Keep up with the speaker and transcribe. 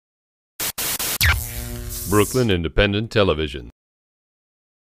Brooklyn Independent Television.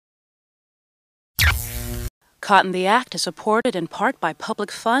 Caught in the Act is supported in part by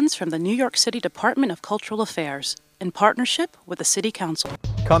public funds from the New York City Department of Cultural Affairs in partnership with the City Council.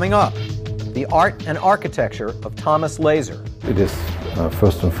 Coming up, the art and architecture of Thomas Leeser. It is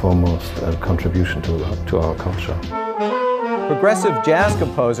first and foremost a contribution to our culture. Progressive jazz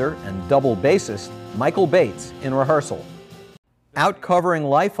composer and double bassist Michael Bates in rehearsal. Out covering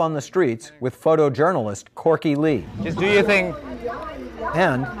life on the streets with photojournalist Corky Lee. Just do your thing.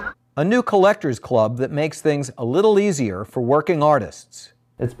 And a new collectors club that makes things a little easier for working artists.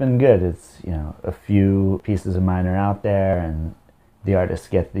 It's been good. It's, a few pieces of mine are out there and the artists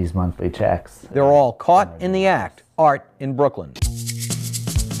get these monthly checks. They're all caught in the act, art in Brooklyn.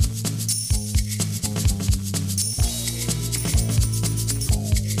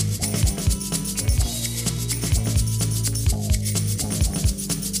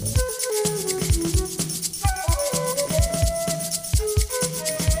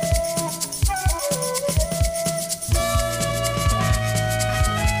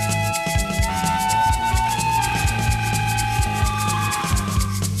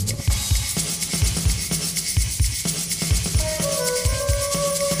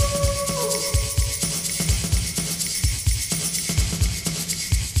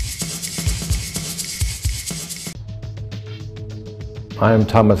 I am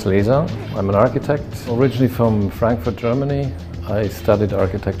Thomas Leeser. I'm an architect, originally from Frankfurt, Germany. I studied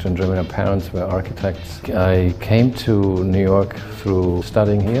architecture in Germany. My parents were architects. I came to New York through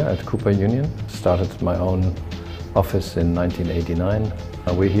studying here at Cooper Union. Started my own office in 1989.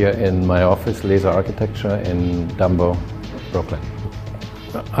 We're here in my office, Leeser Architecture in Dumbo, Brooklyn.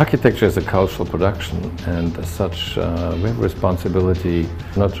 Architecture is a cultural production, and as such we have a responsibility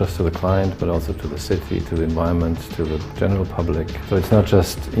not just to the client but also to the city, to the environment, to the general public. So it's not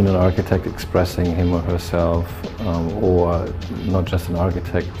just an architect expressing him or herself or not just an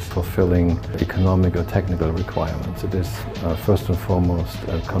architect fulfilling economic or technical requirements. It is first and foremost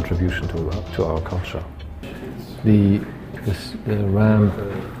a contribution to our culture. The ramp,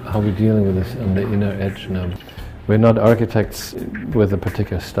 how we're dealing with this on the inner edge now. We're not architects with a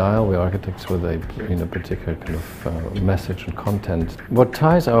particular style, we're architects with a particular kind of message and content. What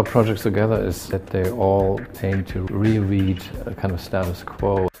ties our projects together is that they all aim to reread a kind of status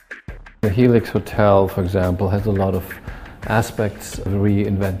quo. The Helix Hotel, for example, has a lot of aspects of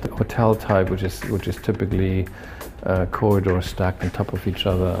reinvent the hotel type, which is typically corridors stacked on top of each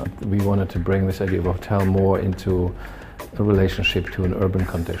other. We wanted to bring this idea of a hotel more into a relationship to an urban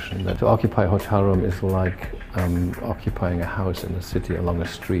condition. That to occupy a hotel room is like occupying a house in a city along a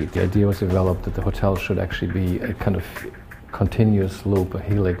street. The idea was developed that the hotel should actually be a kind of continuous loop, a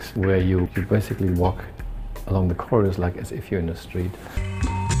helix, where you basically walk along the corridors like as if you're in a street.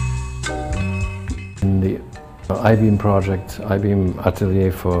 In the I-Beam project, I-Beam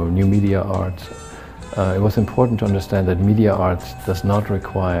Atelier for New Media Art, it was important to understand that media art does not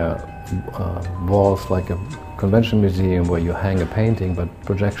require walls like a convention museum where you hang a painting, but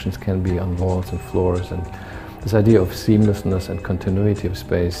projections can be on walls and floors, and this idea of seamlessness and continuity of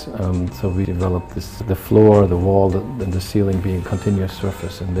space. So we developed the floor, the wall, and the ceiling being a continuous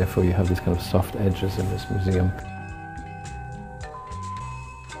surface, and therefore you have these kind of soft edges in this museum.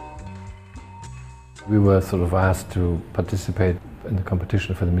 We were sort of asked to participate in the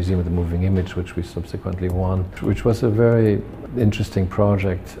competition for the Museum of the Moving Image, which we subsequently won, which was a very interesting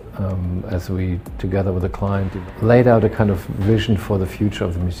project as we, together with the client, laid out a kind of vision for the future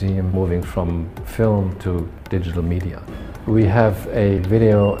of the museum, moving from film to digital media. We have a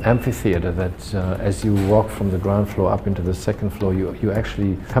video amphitheater that as you walk from the ground floor up into the second floor, you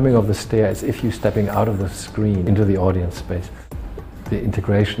actually coming off the stair as if you're stepping out of the screen into the audience space. The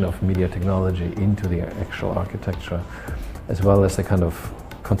integration of media technology into the actual architecture, as well as the kind of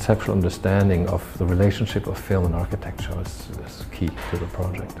conceptual understanding of the relationship of film and architecture is key to the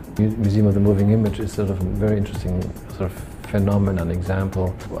project. Museum of the Moving Image is sort of a very interesting sort of phenomenon,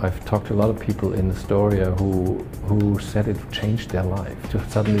 example. I've talked to a lot of people in Astoria who said it changed their life. To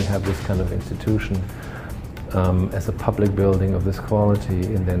suddenly have this kind of institution as a public building of this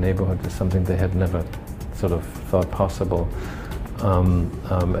quality in their neighborhood is something they had never sort of thought possible.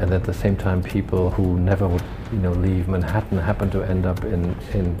 And at the same time, people who never would, leave Manhattan happen to end up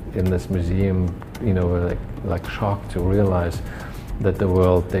in this museum, were like shocked to realize that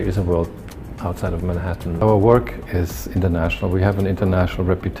there is a world outside of Manhattan. Our work is international. We have an international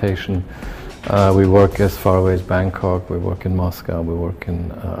reputation. We work as far away as Bangkok. We work in Moscow. We work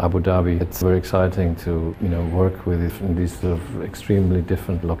in Abu Dhabi. It's very exciting to work with in these sort of extremely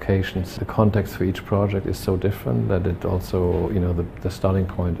different locations. The context for each project is so different that it also the starting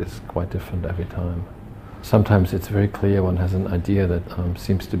point is quite different every time. Sometimes it's very clear one has an idea that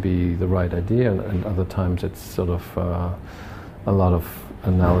seems to be the right idea, and other times it's sort of a lot of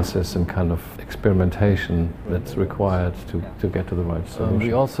analysis and kind of experimentation that's required to get to the right solution.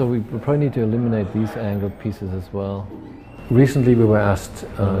 We probably need to eliminate these angled pieces as well. Recently we were asked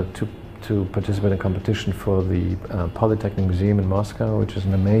to participate in a competition for the Polytechnic Museum in Moscow, which is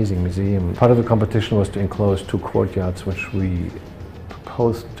an amazing museum. Part of the competition was to enclose 2 courtyards, which we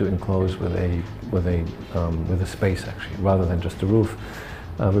proposed to enclose with a space, actually, rather than just a roof.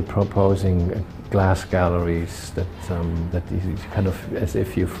 We're proposing glass galleries that kind of as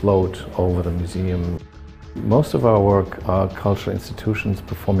if you float over the museum. Most of our work are cultural institutions,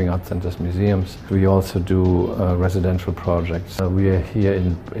 performing arts centers, museums. We also do residential projects. We are here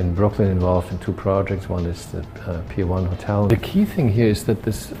in Brooklyn involved in 2 projects. One is the Pier 1 Hotel. The key thing here is that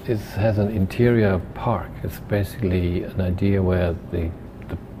this has an interior park. It's basically an idea where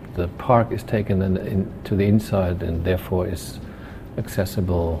the park is taken to the inside and therefore is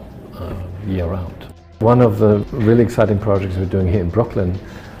accessible year-round. One of the really exciting projects we're doing here in Brooklyn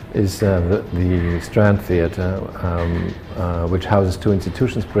is the Strand Theatre, which houses 2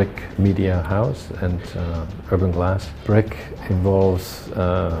 institutions, Brick Media House and Urban Glass. Brick involves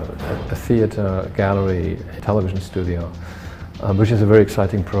a theatre, gallery, television studio, which is a very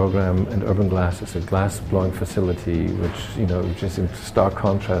exciting program, and Urban Glass is a glass-blowing facility, which is in stark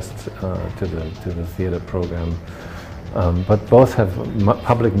contrast to the theatre program. But both have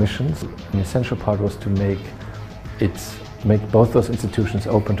public missions. An essential part was to make both those institutions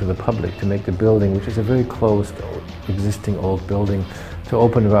open to the public, to make the building, which is a very closed, existing old building, to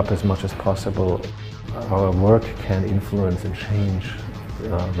open it up as much as possible. Our work can influence and change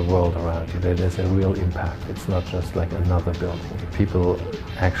the world around you. There's a real impact. It's not just like another building. People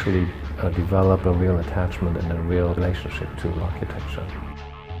actually develop a real attachment and a real relationship to architecture.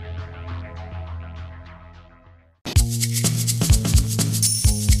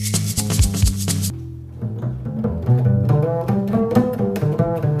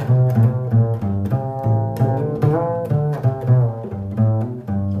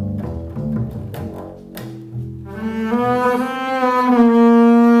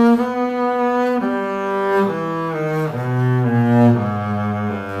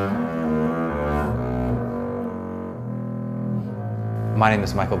 My name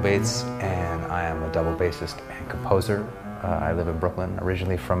is Michael Bates, and I am a double bassist and composer. I live in Brooklyn,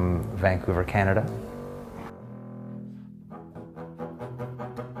 originally from Vancouver, Canada.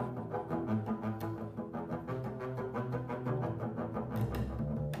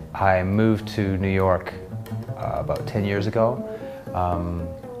 I moved to New York about 10 years ago,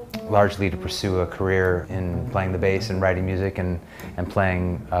 largely to pursue a career in playing the bass and writing music and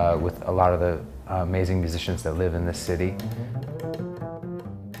playing with a lot of the amazing musicians that live in this city.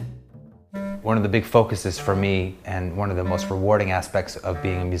 One of the big focuses for me, and one of the most rewarding aspects of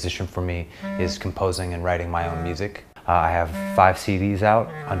being a musician for me, is composing and writing my own music. I have 5 CDs out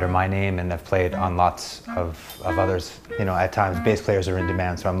under my name, and I've played on lots of others. You know, at times bass players are in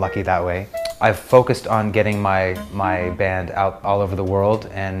demand, so I'm lucky that way. I've focused on getting my band out all over the world,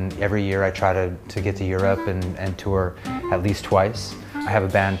 and every year I try to get to Europe and tour at least twice. I have a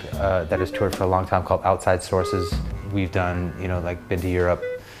band that has toured for a long time called Outside Sources. We've done, been to Europe,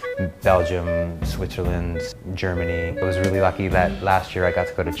 Belgium, Switzerland, Germany. I was really lucky that last year I got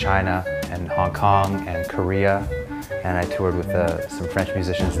to go to China and Hong Kong and Korea, and I toured with some French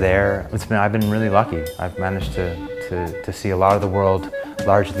musicians there. I've been really lucky. I've managed to see a lot of the world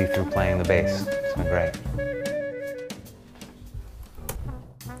largely through playing the bass. It's been great.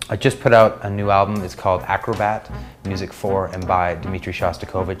 I just put out a new album. It's called Acrobat, music for and by Dmitri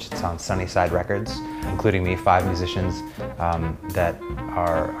Shostakovich. It's on Sunnyside Records, including me, 5 musicians that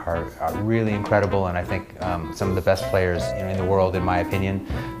are really incredible, and I think some of the best players in the world, in my opinion.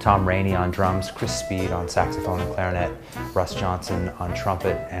 Tom Rainey on drums, Chris Speed on saxophone and clarinet, Russ Johnson on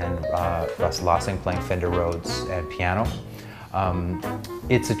trumpet, and Russ Lossing playing Fender Rhodes and piano.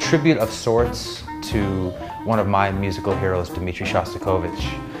 It's a tribute of sorts to one of my musical heroes, Dmitri Shostakovich,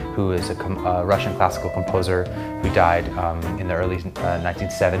 who is a Russian classical composer who died in the early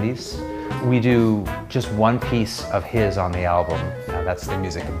 1970s. We do just one piece of his on the album. That's the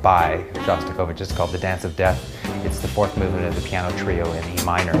music by Shostakovich. It's called The Dance of Death. It's the 4th movement of the piano trio in E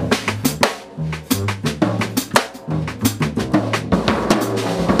minor.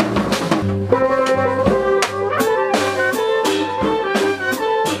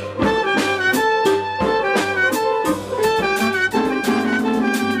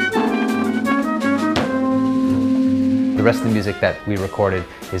 The rest of the music that we recorded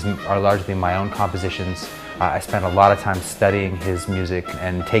are largely my own compositions. I spent a lot of time studying his music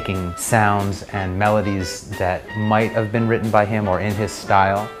and taking sounds and melodies that might have been written by him or in his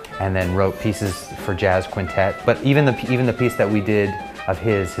style, and then wrote pieces for jazz quintet. But even the piece that we did of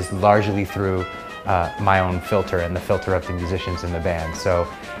his is largely through my own filter and the filter of the musicians in the band. So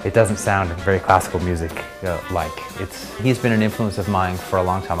it doesn't sound very classical music like. He's been an influence of mine for a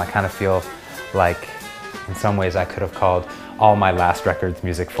long time. I kind of feel like in some ways I could have called all my last records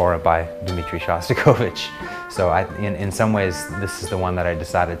music for it by Dmitri Shostakovich. So in some ways this is the one that I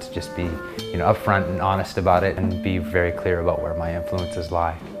decided to just be upfront and honest about it and be very clear about where my influences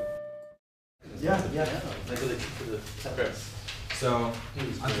lie. Yeah. So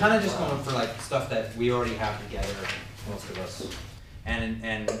I'm kind of just going for like stuff that we already have together, most of us,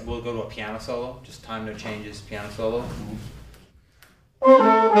 and we'll go to a piano solo, just time no changes, piano solo.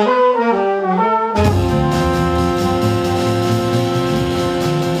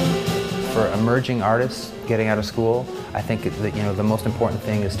 For emerging artists getting out of school, I think that, the most important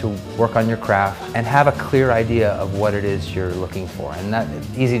thing is to work on your craft and have a clear idea of what it is you're looking for. And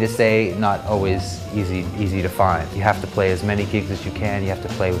that's easy to say, not always easy to find. You have to play as many gigs as you can, you have to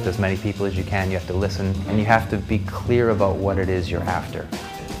play with as many people as you can, you have to listen, and you have to be clear about what it is you're after.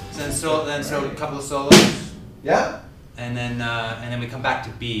 So a couple of solos. Yeah. And then we come back to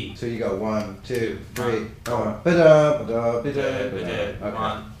B. So you go 1, 2, 3. Okay.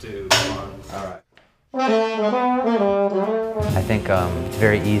 1, 2, 1. All right. I think it's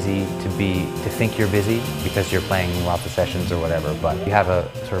very easy to think you're busy because you're playing lots of sessions or whatever, but you have a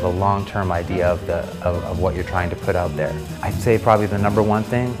sort of a long-term idea of what you're trying to put out there. I'd say probably the number one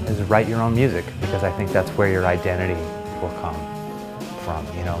thing is write your own music, because I think that's where your identity will come from.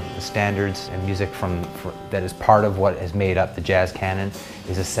 The standards and music that is part of what has made up the jazz canon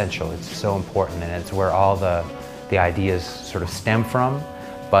is essential. It's so important, and it's where all the ideas sort of stem from,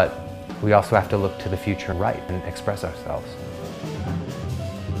 but we also have to look to the future and write and express ourselves.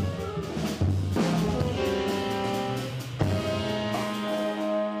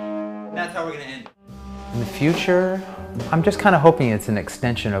 That's how we're going to end. In the future, I'm just kind of hoping it's an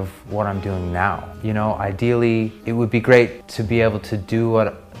extension of what I'm doing now. Ideally, it would be great to be able to do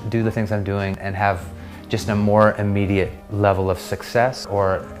the things I'm doing and have just a more immediate level of success,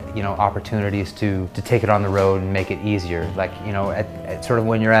 or opportunities to take it on the road and make it easier. Like, at sort of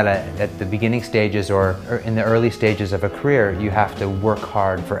when you're at the beginning stages or in the early stages of a career, you have to work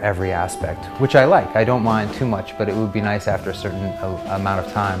hard for every aspect, which I like. I don't mind too much, but it would be nice after a certain amount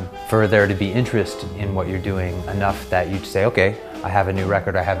of time for there to be interest in what you're doing enough that you'd say, okay, I have a new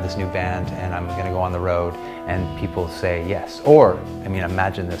record, I have this new band, and I'm going to go on the road, and people say yes. Or,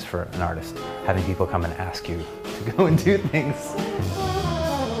 imagine this for an artist, having people come and ask you to go and do things.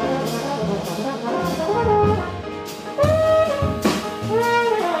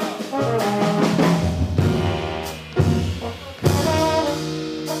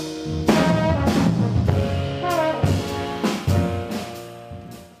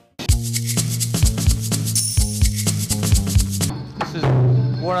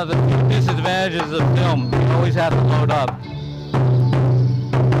 One of the disadvantages of film, you always have to load up.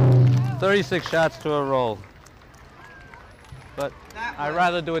 36 shots to a roll. But I'd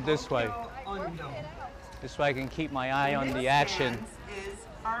rather do it this way. This way I can keep my eye on the action. Is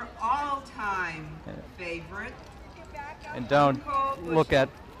our all-time favorite. And don't look at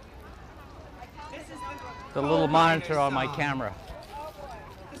the little monitor on my camera.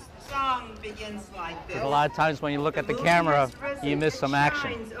 Song begins like this. A lot of times when you look at the camera, you miss some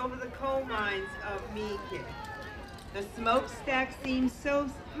action. Over the coal mines of Meeke. The smokestack seems so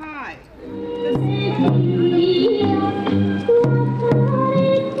high.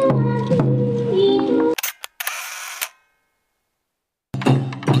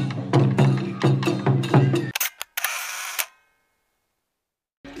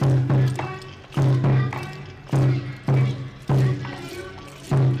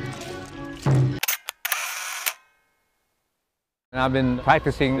 And I've been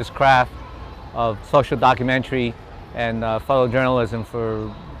practicing this craft of social documentary and photojournalism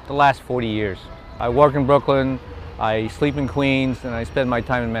for the last 40 years. I work in Brooklyn, I sleep in Queens, and I spend my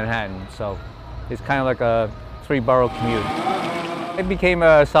time in Manhattan. So it's kind of like a 3-borough commute. I became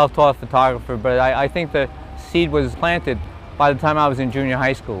a self-taught photographer, but I think the seed was planted by the time I was in junior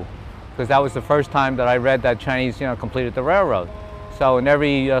high school, because that was the first time that I read that Chinese, completed the railroad. So in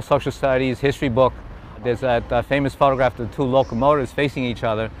every social studies history book, there's that famous photograph of the 2 locomotives facing each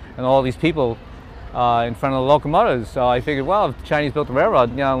other, and all these people in front of the locomotives. So I figured, well, if the Chinese built the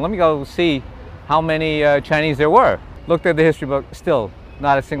railroad, let me go see how many Chinese there were. Looked at the history book, still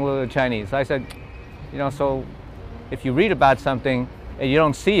not a single Chinese. I said, so if you read about something and you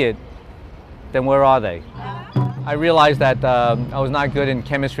don't see it, then where are they? I realized that I was not good in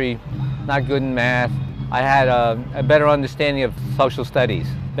chemistry, not good in math. I had a better understanding of social studies.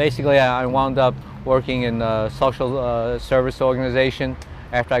 Basically, I wound up working in a social service organization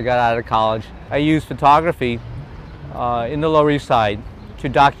after I got out of college. I used photography in the Lower East Side to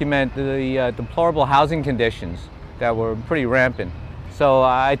document the deplorable housing conditions that were pretty rampant. So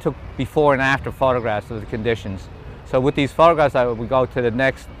I took before and after photographs of the conditions. So with these photographs, I would go to the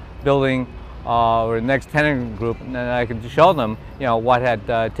next building or the next tenant group, and then I could show them, you know, what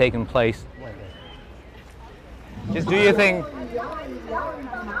had taken place. Just do your thing.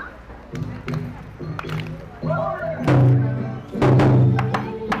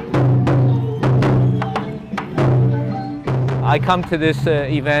 I come to this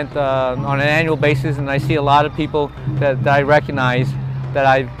event on an annual basis, and I see a lot of people that I recognize that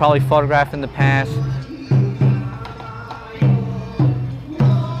I've probably photographed in the past.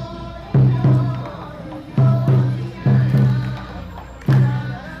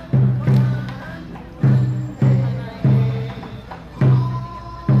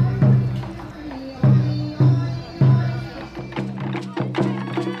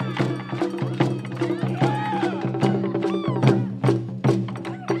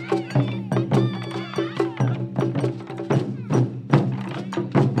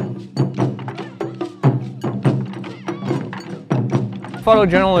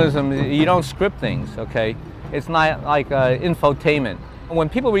 Photojournalism, you don't script things, okay? It's not like infotainment. When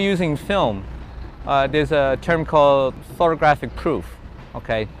people were using film, there's a term called photographic proof,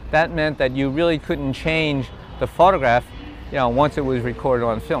 okay? That meant that you really couldn't change the photograph, you know, once it was recorded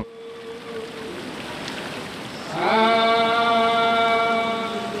on film.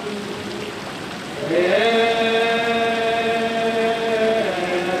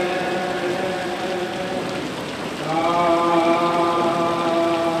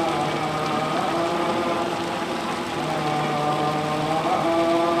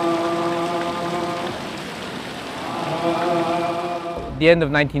 At the end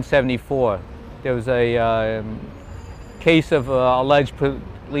of 1974, there was a case of alleged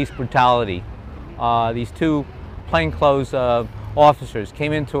police brutality. These two plainclothes officers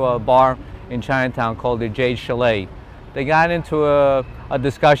came into a bar in Chinatown called the Jade Chalet. They got into a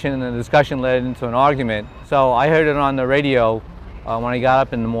discussion, and the discussion led into an argument. So I heard it on the radio when I got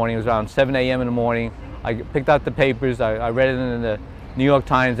up in the morning. It was around 7 a.m. in the morning. I picked up the papers. I read it in the New York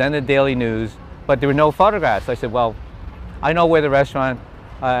Times and the Daily News, but there were no photographs. I said, well, I know where the restaurant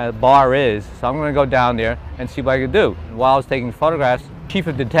bar is, so I'm going to go down there and see what I can do. While I was taking photographs, Chief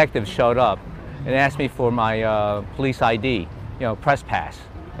of Detectives showed up and asked me for my police ID, you know, press pass.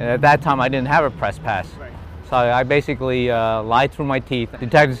 And at that time, I didn't have a press pass. So I basically lied through my teeth. The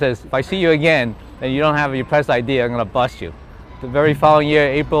detective says, if I see you again and you don't have your press ID, I'm going to bust you. The very following year,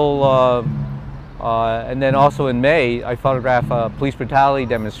 April, and then also in May, I photographed a police brutality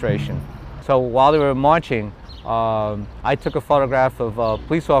demonstration. So while they were marching, I took a photograph of a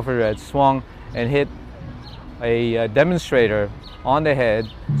police officer that swung and hit a demonstrator on the head.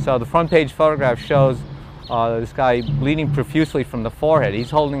 So the front page photograph shows this guy bleeding profusely from the forehead.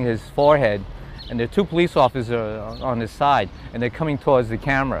 He's holding his forehead, and there are two police officers on his side, and they're coming towards the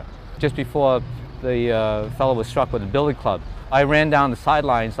camera. Just before the fellow was struck with a billy club, I ran down the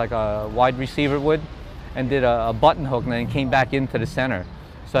sidelines like a wide receiver would and did a button hook, and then came back into the center.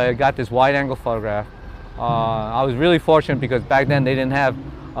 So I got this wide angle photograph. I was really fortunate because back then they didn't have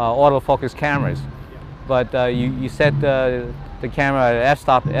autofocus cameras, but you set the camera at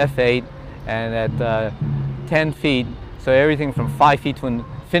f-stop f8 and at 10 feet, so everything from 5 feet to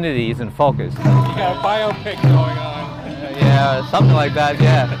infinity is in focus. You got a biopic going on. Yeah, something like that,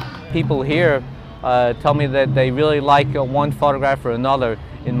 yeah. People here tell me that they really like one photograph or another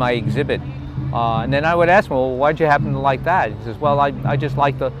in my exhibit. And then I would ask them, well, why'd you happen to like that? He says, well, I just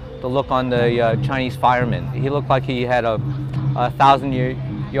like the look on the Chinese fireman. He looked like he had a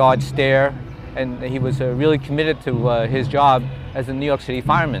 1,000-yard stare, and he was really committed to his job as a New York City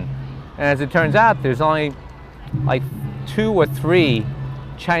fireman. And as it turns out, there's only like 2 or 3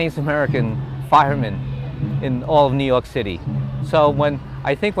 Chinese-American firemen in all of New York City. So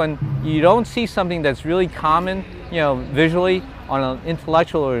I think when you don't see something that's really common, you know, visually on an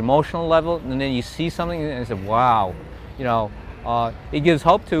intellectual or emotional level, and then you see something and you say, wow, you know, it gives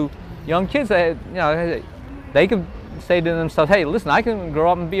hope to young kids that, you know, they can say to themselves, hey, listen, I can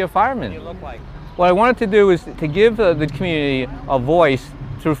grow up and be a fireman. What do you look like? What I wanted to do is to give the community a voice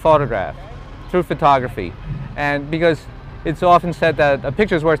through photograph, through photography. And because it's often said that a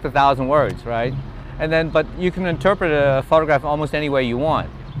picture is worth 1,000 words, right? And then, but you can interpret a photograph almost any way you want,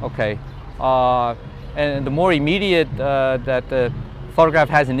 okay? And the more immediate that the a photograph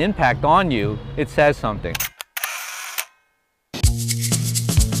has an impact on you, it says something.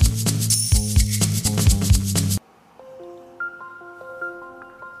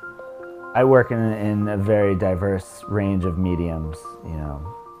 I work in a very diverse range of mediums, you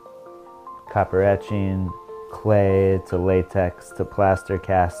know, copper etching, clay to latex to plaster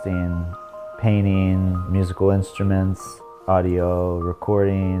casting, painting, musical instruments, audio,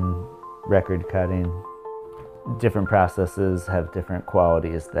 recording, record cutting. Different processes have different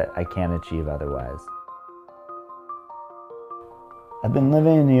qualities that I can't achieve otherwise. I've been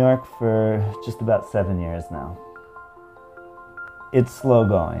living in New York for just about 7 years now. It's slow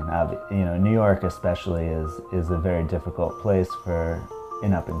going. You know, New York especially is a very difficult place for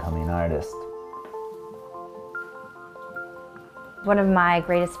an up-and-coming artist. One of my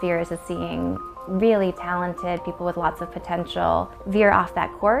greatest fears is seeing really talented people with lots of potential veer off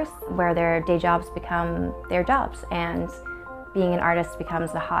that course where their day jobs become their jobs and being an artist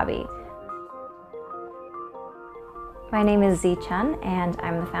becomes a hobby. My name is Zi Chen and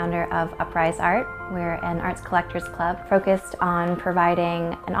I'm the founder of Uprise Art. We're an arts collectors club focused on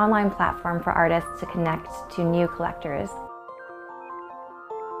providing an online platform for artists to connect to new collectors.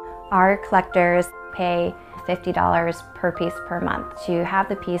 Our collectors pay $50 per piece per month to have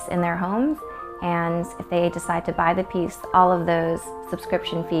the piece in their homes, and if they decide to buy the piece, all of those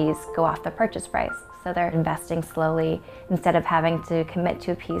subscription fees go off the purchase price. So they're investing slowly instead of having to commit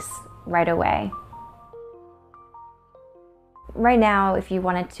to a piece right away. Right now, if you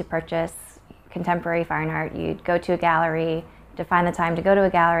wanted to purchase contemporary fine art, you'd go to a gallery, define the time to go to a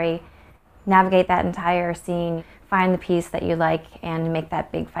gallery, navigate that entire scene, find the piece that you like, and make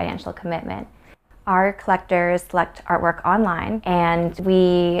that big financial commitment. Our collectors select artwork online, and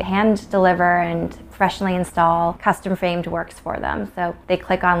we hand deliver and professionally install custom framed works for them. So they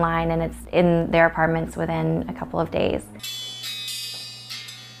click online and it's in their apartments within a couple of days.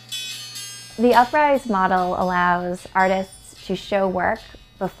 The Uprise model allows artists to show work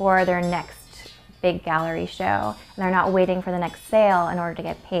before their next big gallery show, and they're not waiting for the next sale in order to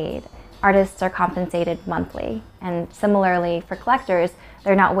get paid. Artists are compensated monthly, and similarly for collectors,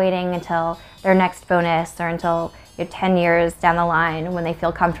 they're not waiting until their next bonus or until 10 years down the line when they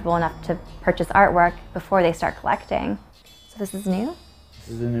feel comfortable enough to purchase artwork before they start collecting. So this is new? This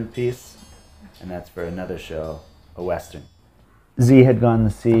is a new piece, and that's for another show, a Western. Z had gone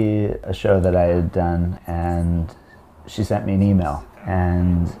to see a show that I had done, and she sent me an email.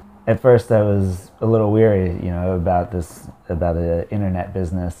 And at first I was a little weary, you know, about an internet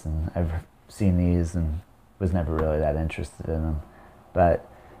business, and I've seen these and was never really that interested in them. But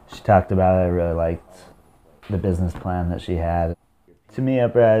she talked about it, I really liked the business plan that she had. To me,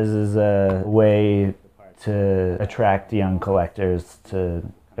 Uprise is a way to attract young collectors to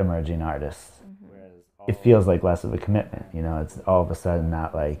emerging artists. It feels like less of a commitment, you know, it's all of a sudden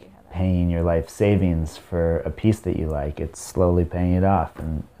not like paying your life savings for a piece that you like, it's slowly paying it off,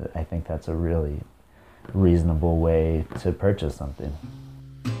 and I think that's a really reasonable way to purchase something.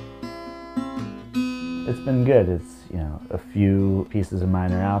 It's been good. It's, you know, a few pieces of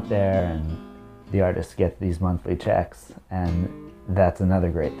mine are out there and the artists get these monthly checks, and that's another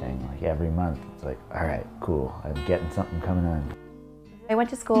great thing. Like every month it's like, all right, cool, I'm getting something coming in. I went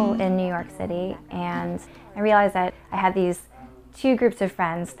to school in New York City and I realized that I had these two groups of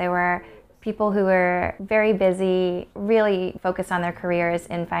friends. There were people who were very busy, really focused on their careers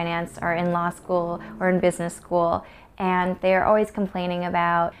in finance or in law school or in business school, and they are always complaining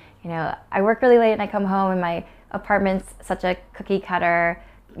about, you know, I work really late and I come home and my apartment's such a cookie cutter,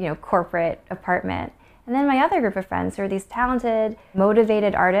 you know, corporate apartment. And then my other group of friends who are these talented,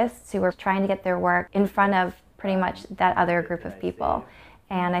 motivated artists who were trying to get their work in front of pretty much that other group of people.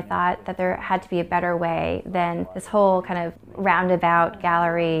 And I thought that there had to be a better way than this whole kind of roundabout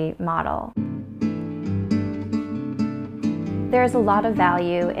gallery model. There's a lot of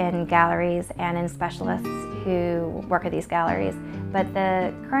value in galleries and in specialists who work at these galleries, but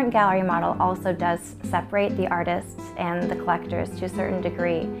the current gallery model also does separate the artists and the collectors to a certain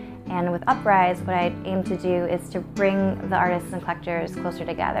degree. And with Uprise, what I aim to do is to bring the artists and collectors closer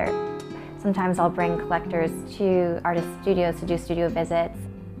together. Sometimes I'll bring collectors to artist studios to do studio visits.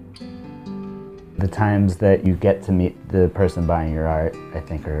 The times that you get to meet the person buying your art, I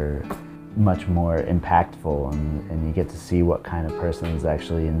think, are much more impactful, and you get to see what kind of person is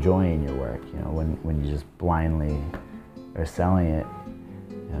actually enjoying your work. You know, when you just blindly are selling it,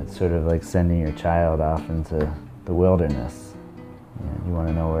 you know, it's sort of like sending your child off into the wilderness. You want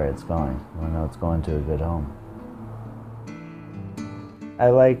to know where it's going. You want to know it's going to a good home. I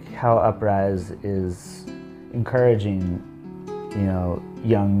like how Uprise is encouraging, you know,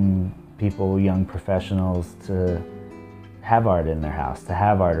 young people, young professionals to have art in their house, to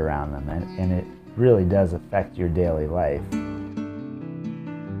have art around them, and it really does affect your daily life.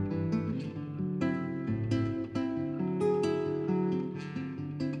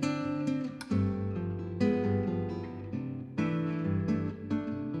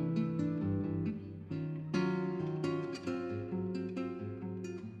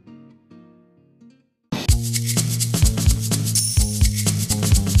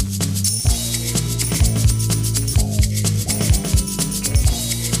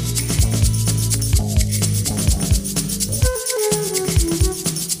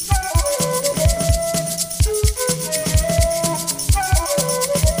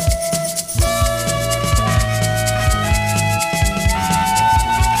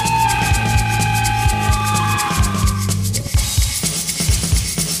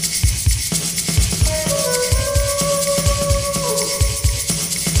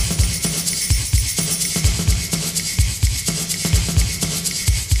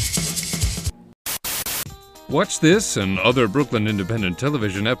 Watch this and other Brooklyn Independent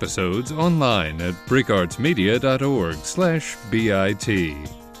Television episodes online at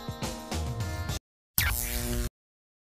breakartsmedia.org/BIT.